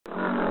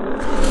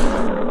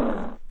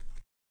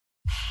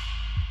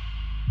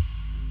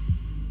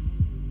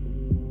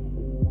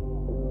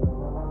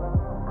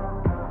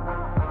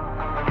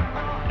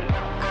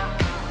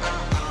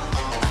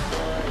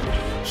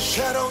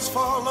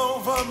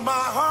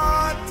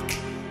heart.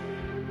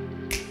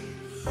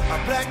 I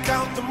black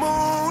out the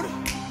moon.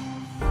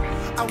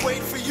 I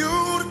wait for you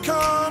to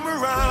come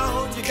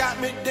around. You got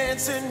me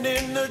dancing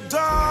in the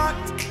dark.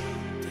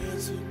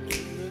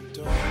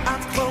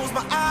 I've closed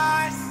my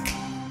eyes,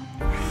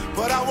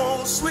 but I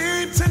won't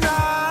sleep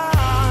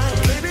tonight.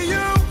 Baby,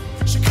 you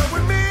should come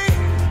with me.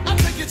 I'll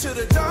take you to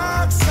the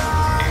dark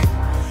side.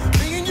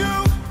 Me and you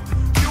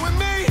and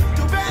me,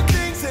 do bad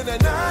things in the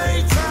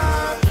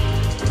nighttime.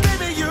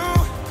 Baby, you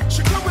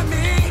should come with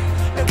me,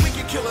 and we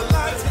can kill the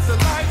lights, hit the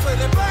lights, let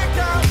it black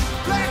out,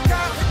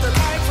 hit the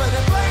lights, let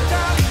it black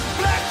out.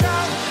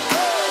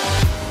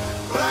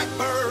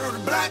 Blackbird,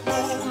 black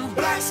moon,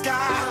 black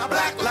sky,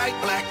 black light,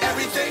 black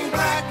everything,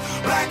 black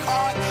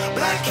heart,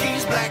 black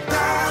keys, black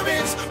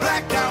diamonds,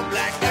 black out,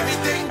 black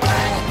everything,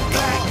 black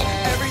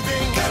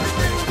everything,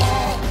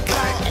 all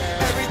black,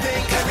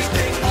 everything,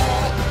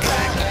 all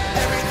black,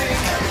 everything,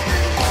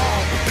 all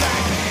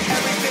black,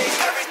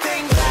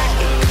 everything, black.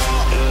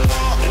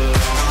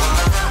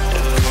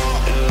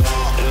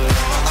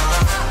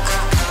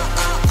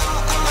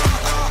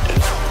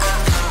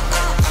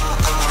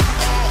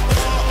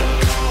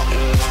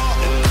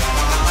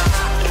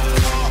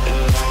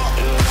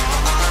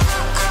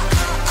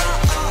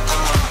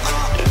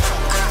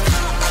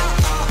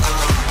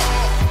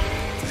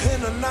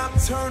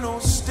 Nocturnal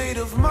state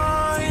of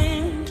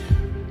mind,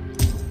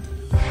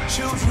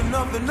 children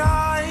of the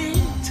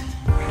night,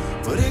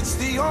 but it's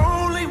the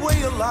only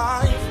way of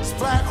life. It's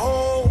black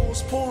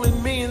holes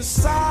pulling me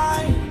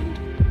inside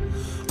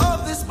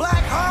of this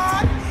black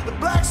heart, the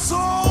black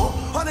soul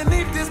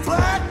underneath this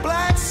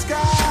black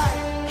sky.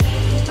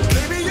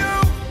 Baby,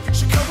 you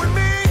should come with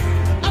me.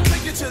 I'll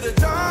take you to the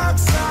dark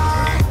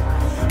side.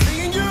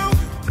 Me and you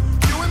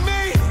and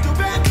me, do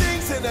bad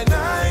things in the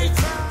night.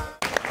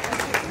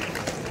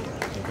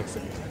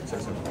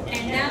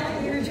 And now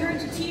we return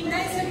to Team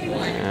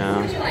 971.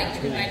 Who would you like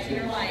to invite to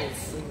your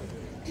alliance?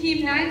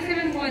 Team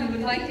 971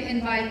 would like to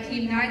invite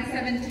Team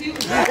 972.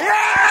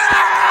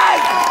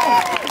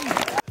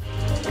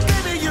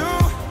 Baby, you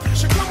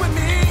should come with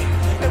me,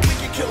 and we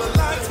can kill the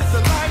lights, hit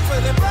the lights,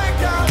 let it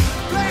black out,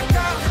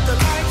 hit the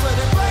lights, let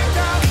it black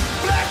out.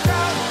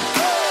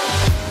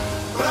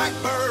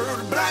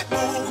 Blackbird, black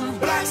moon,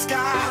 black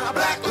sky,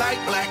 black light,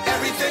 black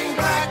everything,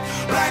 black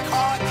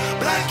heart,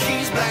 black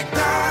keys, black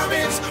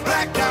diamonds,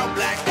 black out,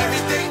 black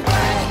everything,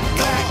 black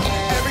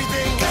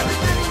everything,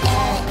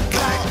 all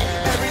black,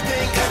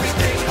 everything,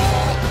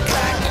 all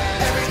black,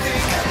 everything,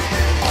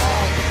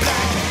 all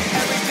black,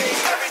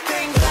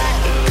 everything, black.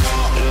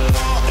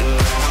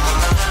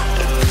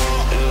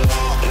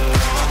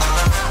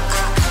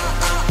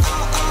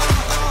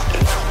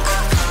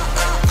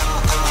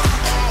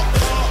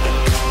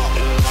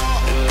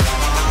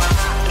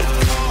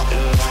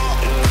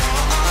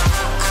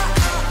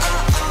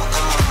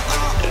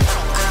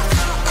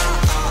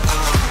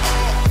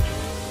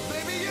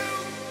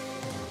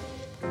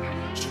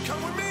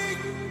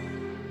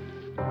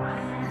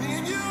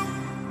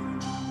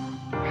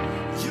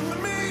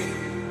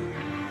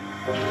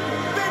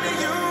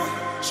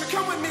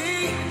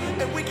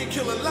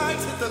 Kill the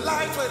lights, hit the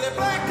lights, let it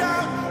black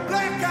out,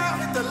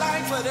 hit the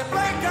lights, let it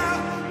black out.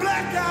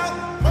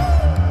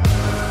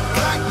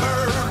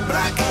 Blackbird,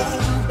 black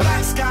moon,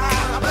 black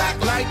sky, black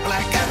light,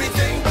 black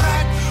everything,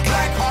 black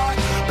heart,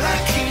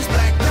 black keys,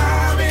 black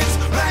diamonds,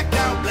 black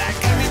out, black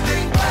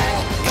everything,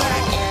 black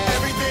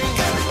everything,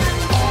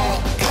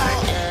 all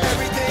black,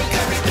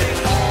 everything,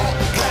 all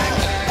black,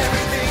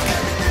 everything,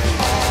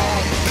 all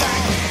black,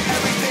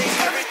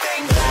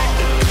 everything, black.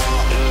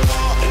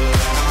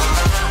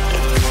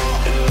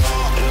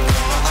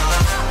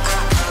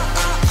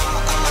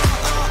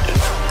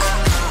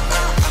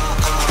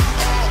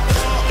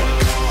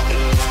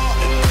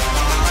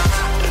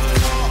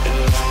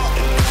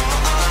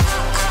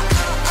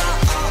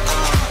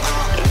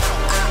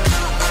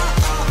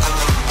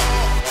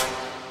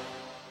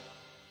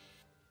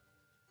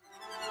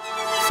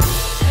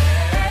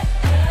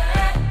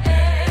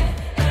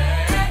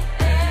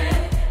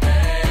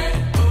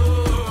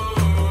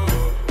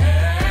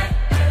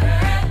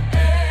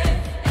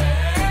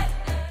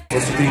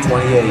 District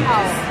 328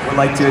 would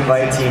like to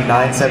invite Team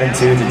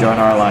 972 to join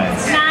our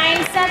alliance.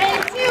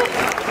 972!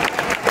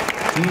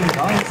 Team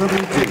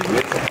 972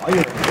 is the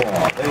Iron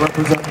Claw. They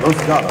represent Los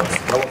Gatos,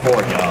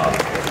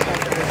 California.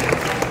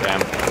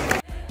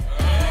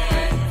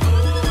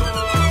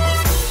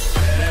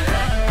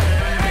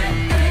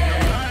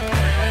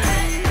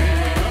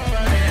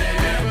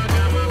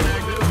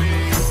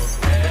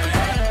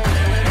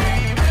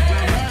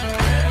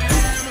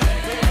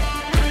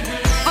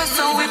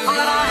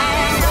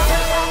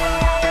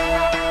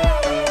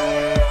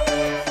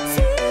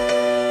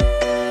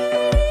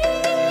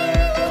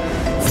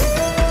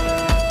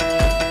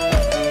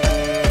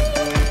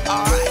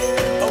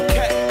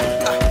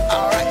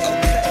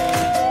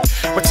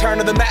 Return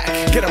to the Mac.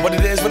 Get up what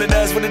it is, what it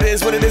does, what it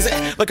is, what it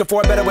isn't. Looking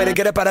for a better way to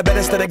get up out of bed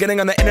instead of getting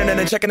on the internet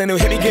and checking a new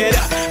hit. Me get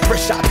up.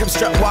 First shot, come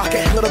strut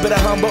walking. A little bit of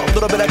humble, a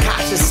little bit of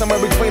cautious. Somewhere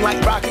between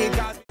like Rocky and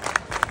Cosby.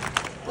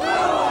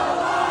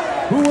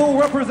 Who Who will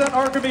represent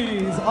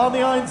Archimedes on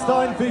the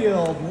Einstein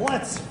field?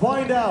 Let's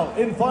find out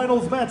in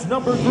finals match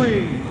number 3.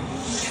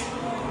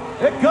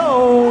 It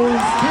goes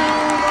to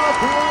the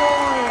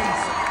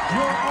points.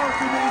 Your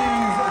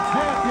Archimedes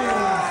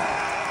champions.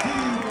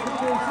 Team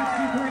number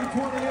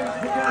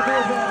 6328,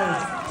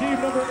 Mechanical. Team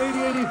number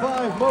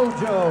 8085,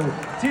 Mojo.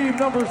 Team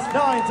number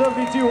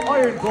 972,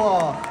 Iron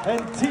Claw.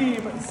 And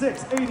Team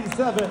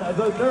 687,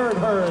 the Nerd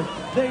Herd.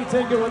 They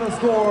take it with a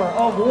score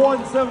of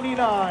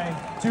 179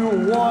 to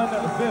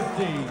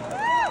 150.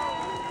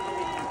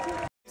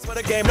 For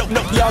the game,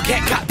 no, y'all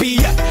can't copy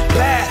yet.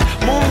 Glad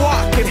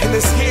moonwalking, and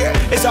this here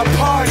is our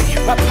party.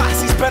 My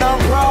posse's been on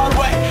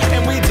Broadway,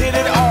 and we did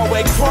it all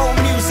way. Chrome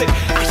music,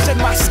 I shed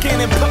my skin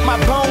and put my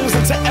bones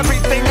into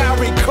everything I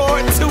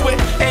record to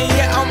it. And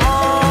yeah, I'm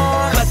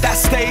on. Let that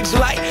stage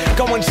light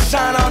go and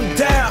shine on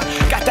down.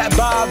 Got that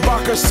Bob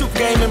Barker suit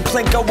game and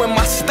Plinko in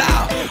my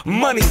style.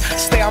 Money,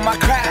 stay on my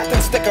craft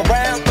and stick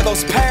around for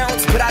those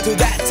pounds. But I do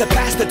that to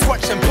pass the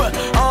torch and put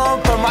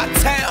on for my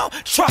town.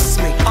 Trust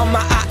me, on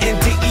my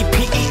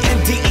INDEPENDENT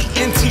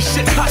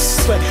shit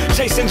hustling.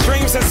 Chasing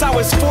dreams since I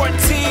was 14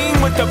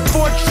 with the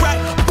 4-track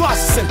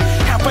bustin'.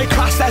 Halfway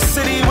across that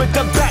city with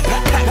the back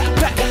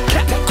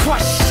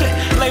crush shit.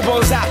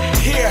 Labels out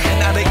here,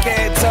 now they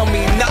can't tell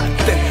me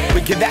nothing.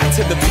 We give that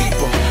to the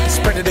people,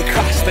 spread it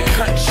across the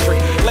country.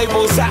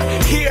 Labels out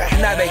here,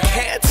 now they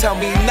can't tell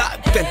me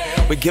nothing.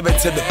 We give it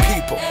to the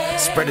people,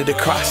 spread it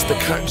across the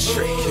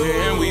country.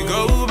 Here we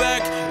go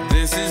back,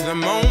 this is the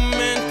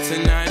moment,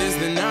 tonight is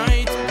the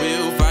night.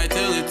 We'll fight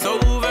till it's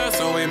over,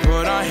 so we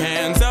put our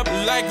hands up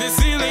like the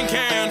ceiling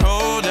can.